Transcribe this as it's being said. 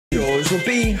will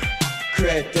be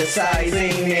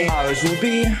criticizing me. Ours will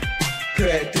be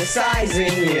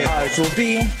criticizing you. Ours will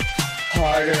be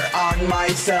harder on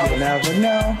myself. You'll never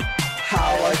know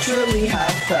how I truly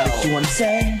have felt. Makes you wanna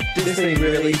say, this thing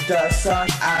really does suck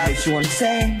ass. Makes you wanna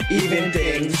say, even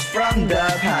things from the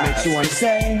past. Makes you wanna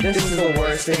say, this is the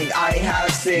worst thing I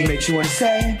have seen. Makes you wanna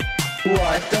say,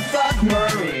 what the fuck,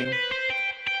 Marine?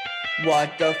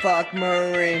 What the fuck,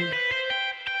 Marine?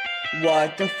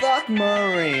 What the fuck,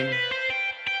 Marine?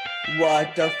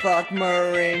 What the fuck,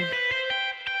 Marine?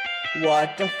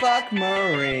 What the fuck,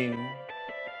 Marine?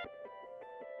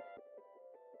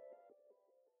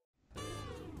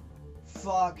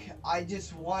 Fuck, I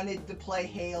just wanted to play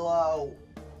Halo.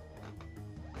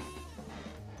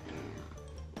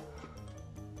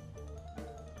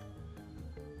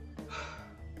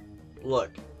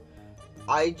 Look,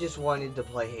 I just wanted to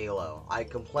play Halo. I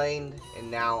complained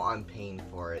and now I'm paying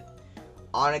for it.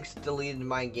 Onyxt deleted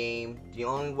my game. The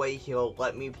only way he'll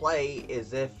let me play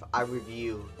is if I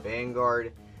review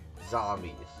Vanguard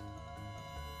Zombies.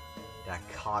 That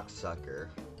cocksucker.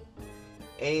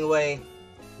 Anyway,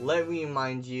 let me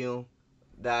remind you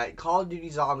that Call of Duty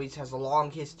Zombies has a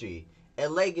long history, a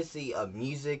legacy of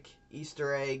music,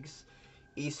 Easter eggs,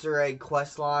 Easter egg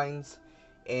quest lines,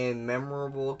 and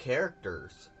memorable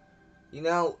characters. You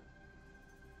know,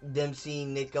 Dempsey,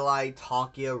 Nikolai,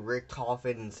 Takia, Rick,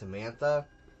 Toffin, and Samantha.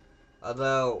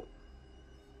 Although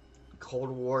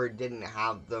Cold War didn't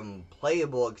have them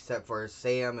playable except for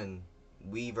Sam and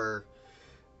Weaver,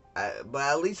 but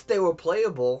at least they were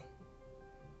playable.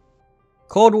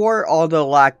 Cold War, although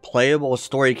lacked playable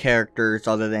story characters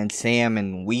other than Sam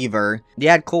and Weaver, they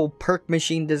had cool perk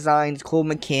machine designs, cool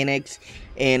mechanics,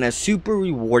 and a super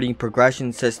rewarding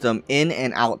progression system in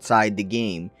and outside the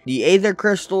game. The Aether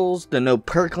Crystals, the no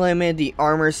perk limit, the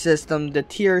armor system, the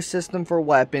tier system for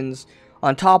weapons,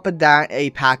 on top of that,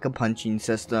 a pack-a-punching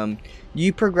system.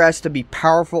 You progressed to be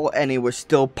powerful and it was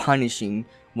still punishing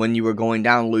when you were going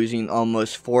down, losing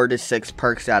almost 4 to 6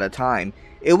 perks at a time.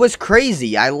 It was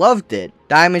crazy, I loved it.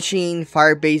 Die Machine,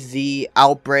 Firebase Z,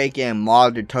 Outbreak, and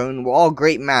Modern Tone were all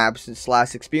great maps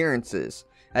 / experiences.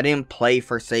 I didn't play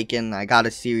Forsaken, I got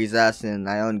a Series S and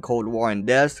I own Cold War on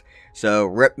disc, so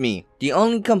rip me. The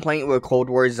only complaint with Cold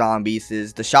War Zombies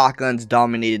is the shotguns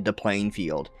dominated the playing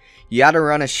field. You had to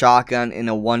run a shotgun in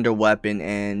a wonder weapon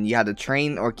and you had to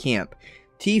train or camp.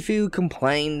 Tfue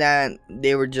complained that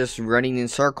they were just running in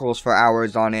circles for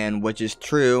hours on end, which is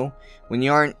true. When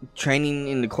you aren't training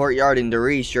in the courtyard in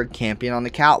Darish, you're camping on the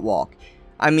catwalk.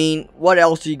 I mean, what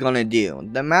else are you gonna do?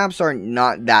 The maps are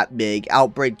not that big.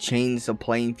 Outbreak changed the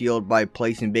playing field by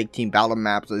placing big team battle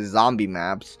maps as zombie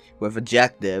maps with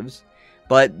objectives,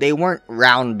 but they weren't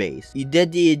round based. You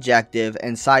did the objective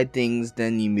and side things,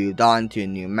 then you moved on to a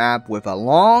new map with a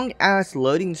long ass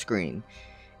loading screen.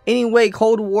 Anyway,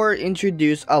 Cold War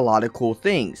introduced a lot of cool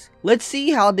things. Let's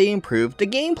see how they improved the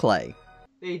gameplay.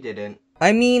 They didn't.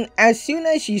 I mean, as soon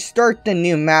as you start the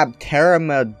new map, Terra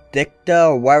Maledicta,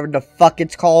 or whatever the fuck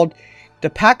it's called, the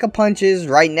pack-a-punch is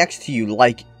right next to you,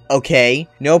 like, okay.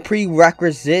 No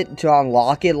prerequisite to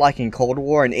unlock it like in Cold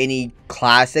War and any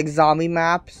classic zombie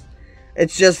maps.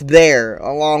 It's just there,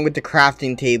 along with the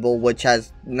crafting table, which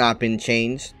has not been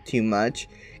changed too much.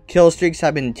 Kill streaks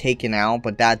have been taken out,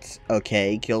 but that's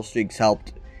okay. Kill streaks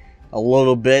helped a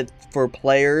little bit for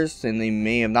players, and they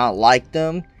may have not liked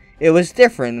them. It was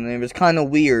different, and it was kind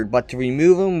of weird, but to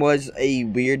remove them was a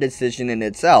weird decision in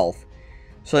itself.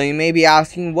 So you may be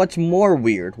asking, what's more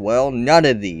weird? Well, none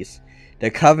of these.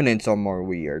 The Covenants are more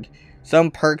weird.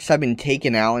 Some perks have been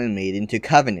taken out and made into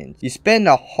Covenants. You spend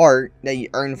a heart that you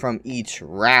earn from each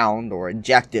round or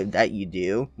objective that you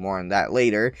do, more on that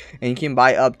later, and you can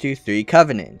buy up to 3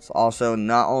 Covenants. Also,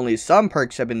 not only some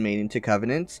perks have been made into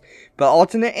Covenants, but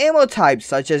alternate ammo types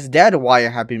such as Dead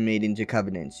Wire have been made into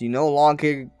Covenants. You no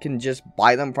longer can just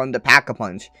buy them from the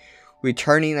Pack-a-Punch,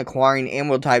 returning acquiring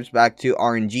ammo types back to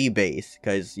RNG base,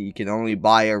 because you can only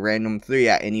buy a random 3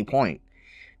 at any point.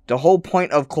 The whole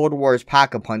point of Cold War's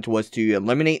Pack-a-Punch was to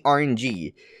eliminate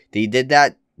RNG. They did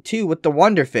that too with the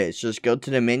Wonderfish. Just go to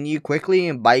the menu quickly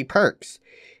and buy perks,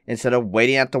 instead of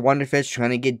waiting at the Wonderfish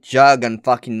trying to get Jug on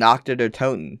fucking Nocturne or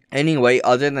Toten. Anyway,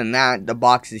 other than that, the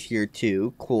box is here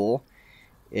too. Cool.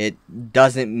 It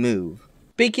doesn't move.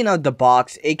 Speaking of the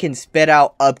box, it can spit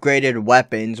out upgraded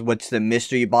weapons, which the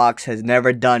mystery box has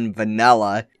never done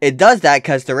vanilla. It does that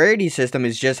because the rarity system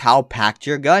is just how packed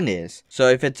your gun is. So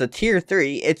if it's a tier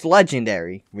 3, it's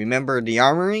legendary. Remember the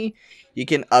armory? You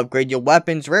can upgrade your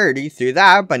weapons rarity through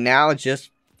that, but now it's just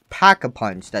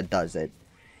Pack-a-Punch that does it.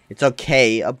 It's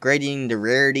okay, upgrading the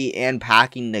rarity and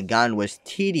packing the gun was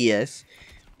tedious,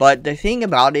 But the thing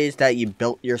about it is that you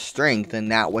built your strength,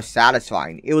 and that was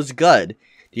satisfying. It was good.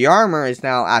 The armor is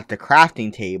now at the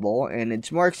crafting table, and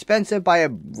it's more expensive by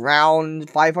around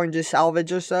 500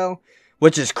 salvage or so,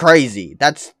 which is crazy.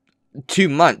 That's too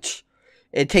much.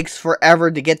 It takes forever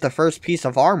to get the first piece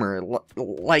of armor.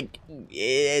 Like,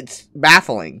 it's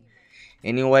baffling.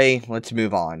 Anyway, let's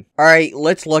move on. Alright,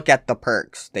 let's look at the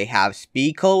perks. They have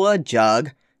Speed Cola,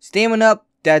 Jug, Stamina Up,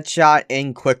 Deadshot,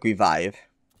 and Quick Revive.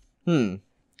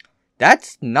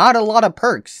 That's not a lot of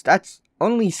perks. That's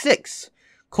only 6.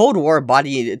 Cold War, by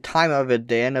the time of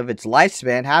the end of its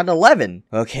lifespan, had 11.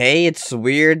 Okay, it's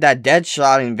weird that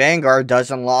Deadshot in Vanguard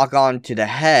doesn't lock on to the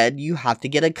head. You have to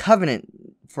get a Covenant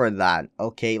for that.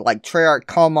 Okay, like Treyarch,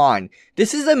 come on.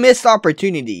 This is a missed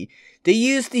opportunity. They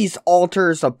use these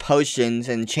altars of potions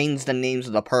and change the names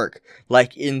of the perk,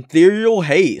 like Ethereal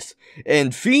Haste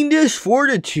and Fiendish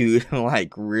Fortitude.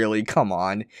 Like, really, come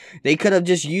on. They could have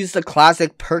just used the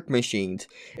classic perk machines.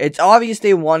 It's obvious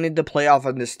they wanted to play off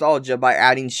of nostalgia by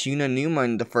adding Shuna Numa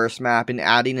in the first map and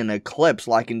adding an Eclipse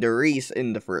like in Darius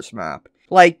in the first map.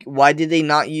 Like, why did they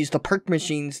not use the perk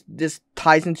machines? This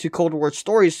ties into Cold War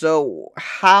story, so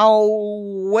how,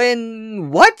 when,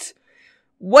 what?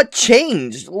 What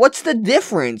changed? What's the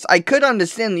difference? I could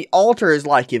understand the alters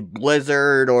like if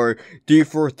Blizzard or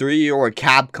 343 or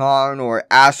Capcom or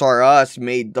SRS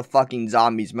made the fucking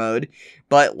zombies mode.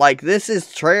 But like, this is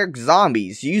Treyarch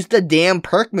Zombies. Use the damn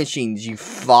perk machines, you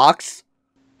fox.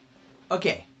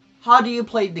 Okay, how do you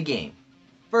play the game?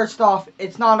 First off,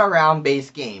 it's not a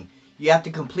round-based game. You have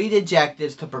to complete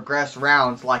objectives to progress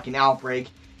rounds like an Outbreak.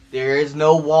 There is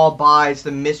no wall buys,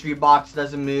 the mystery box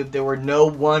doesn't move, there were no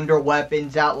wonder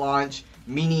weapons at launch,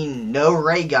 meaning no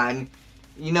ray gun.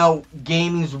 You know,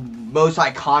 gaming's most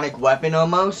iconic weapon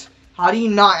almost. How do you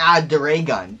not add the ray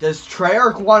gun? Does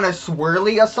Treyarch want a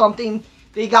swirly or something?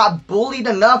 They got bullied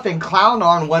enough and clowned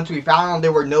on once we found out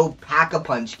there were no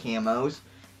Pack-a-Punch camos.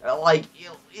 Like,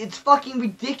 it's fucking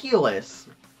ridiculous.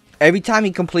 Every time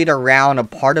you complete a round, a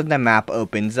part of the map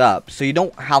opens up. So you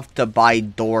don't have to buy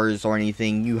doors or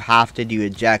anything. You have to do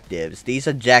objectives. These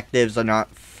objectives are not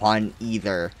fun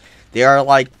either. They are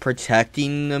like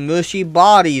protecting the mushy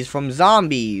bodies from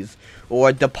zombies.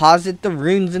 Or deposit the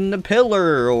runes in the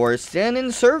pillar. Or stand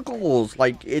in circles.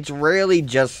 Like, it's rarely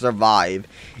just survive.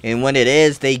 And when it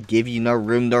is, they give you no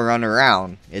room to run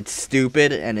around. It's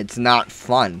stupid and it's not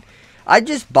fun. I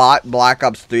just bought Black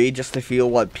Ops 3 just to feel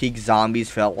what peak zombies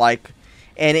felt like,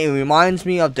 and it reminds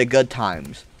me of the good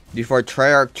times, before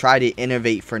Treyarch tried to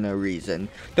innovate for no reason.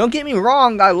 Don't get me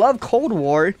wrong, I love Cold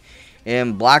War,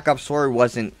 and Black Ops 4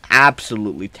 wasn't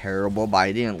absolutely terrible, but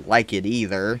I didn't like it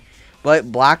either.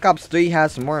 But Black Ops 3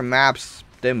 has more maps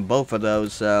than both of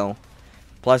those, so,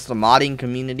 plus the modding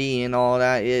community and all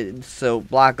that, so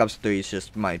Black Ops 3 is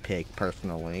just my pick,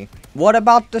 personally. What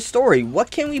about the story?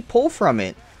 What can we pull from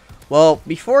it? Well,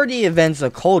 before the events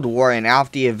of Cold War and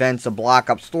after the events of Black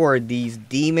Ops 4, these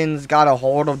demons got a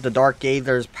hold of the Dark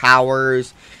Aether's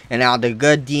powers, and now the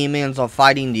good demons are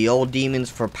fighting the old demons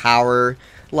for power.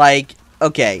 Like,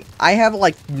 okay, I have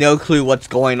like no clue what's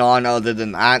going on other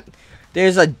than that.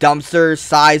 There's a dumpster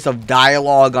size of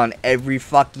dialogue on every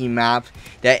fucking map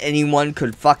that anyone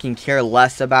could fucking care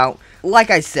less about. Like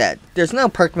I said, there's no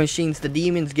perk machines. The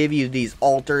demons give you these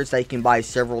altars that you can buy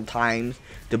several times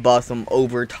to buff them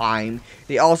over time.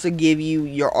 They also give you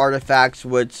your artifacts,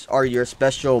 which are your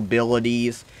special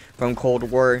abilities from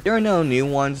Cold War. There are no new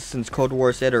ones since Cold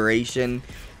War's iteration.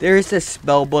 There is a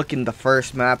spell book in the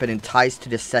first map and it ties to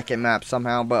the second map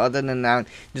somehow, but other than that,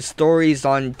 the story is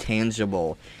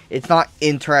intangible. It's not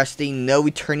interesting, no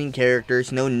returning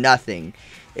characters, no nothing.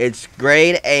 It's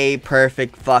grade A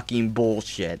perfect fucking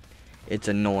bullshit. It's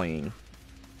annoying.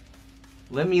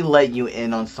 Let me let you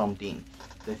in on something.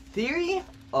 The theory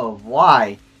of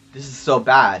why this is so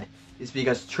bad is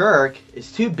because Treyarch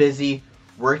is too busy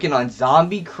working on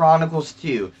Zombie Chronicles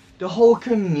 2. The whole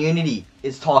community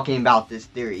is talking about this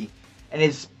theory, and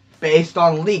it's based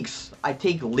on leaks. I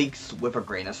take leaks with a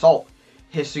grain of salt.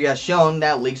 History has shown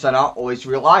that leaks are not always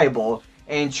reliable,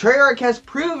 and Treyarch has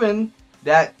proven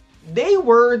that they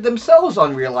were themselves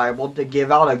unreliable to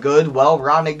give out a good,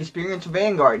 well-rounded experience for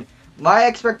Vanguard. My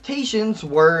expectations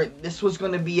were this was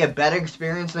going to be a better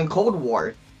experience than Cold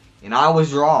War, and I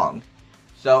was wrong.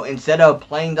 So instead of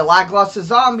playing the lackluster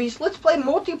zombies, let's play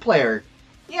multiplayer.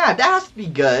 Yeah, that has to be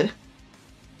good.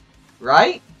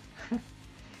 Right?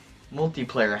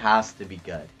 Multiplayer has to be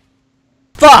good.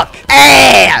 Fuck!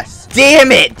 Ass!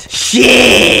 Damn it!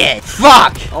 Shit!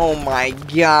 Fuck! Oh my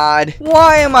god.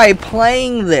 Why am I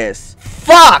playing this?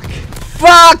 Fuck!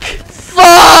 Fuck!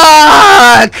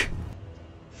 Fuck!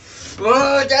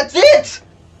 That's it!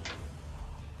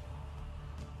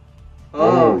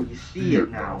 Oh, you see it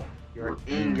now. Your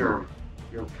anger,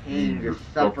 your pain, your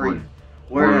suffering,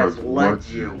 where it has led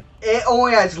you. It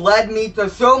only has led me to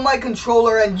throw my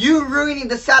controller and you ruining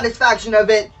the satisfaction of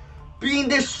it being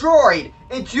destroyed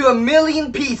into a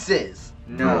million pieces.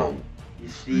 No, you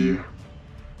see,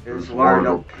 there's wired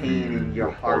up pain in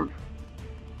your heart.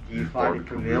 Do you find it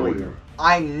familiar?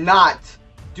 I'm not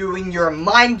doing your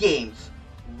mind games.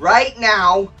 Right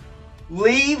now,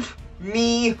 leave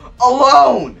me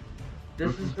alone.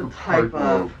 This is the type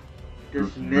of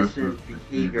dismissive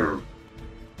behavior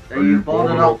that you've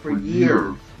bottled up for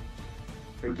years,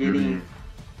 forgetting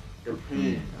the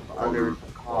pain of others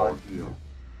have caused you,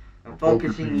 and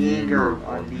focusing the anger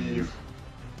on these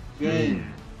games,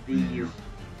 these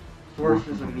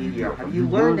sources of media. Have you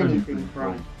learned anything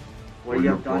from what you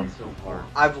have done so far?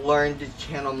 I've learned to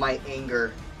channel my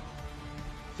anger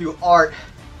through art.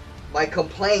 My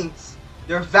complaints,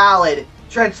 they're valid,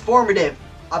 transformative.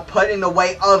 I put in a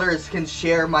way others can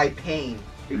share my pain.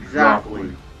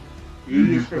 Exactly. You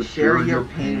used to share your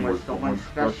pain with someone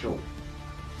special,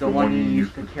 someone you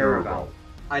used to care about.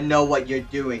 I know what you're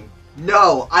doing.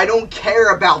 No, I don't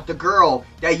care about the girl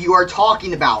that you are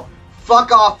talking about.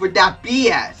 Fuck off with that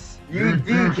BS. You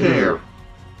do care.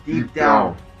 Deep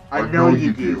down, I know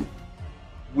you do.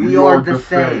 We are the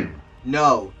same.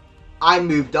 No, I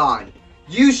moved on.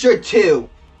 You should too.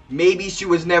 Maybe she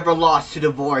was never lost to the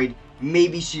void.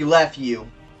 Maybe she left you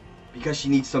because she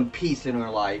needs some peace in her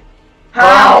life.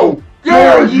 How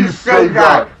dare you say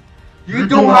that? You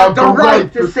don't have the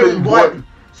right to say what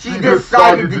she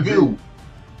decided to do.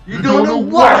 You don't know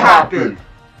what happened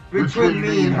between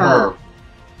me and her.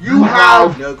 You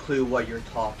have no clue what you're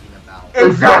talking about.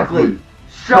 Exactly.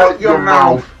 Shut your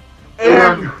mouth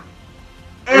and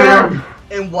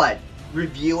what?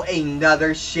 Review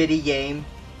another shitty game?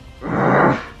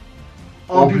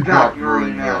 I'll be back,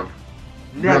 Marineman.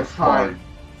 Next time,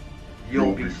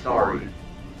 you'll be sorry.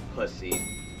 Pussy.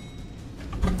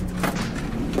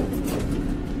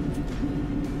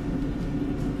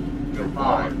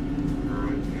 Goodbye.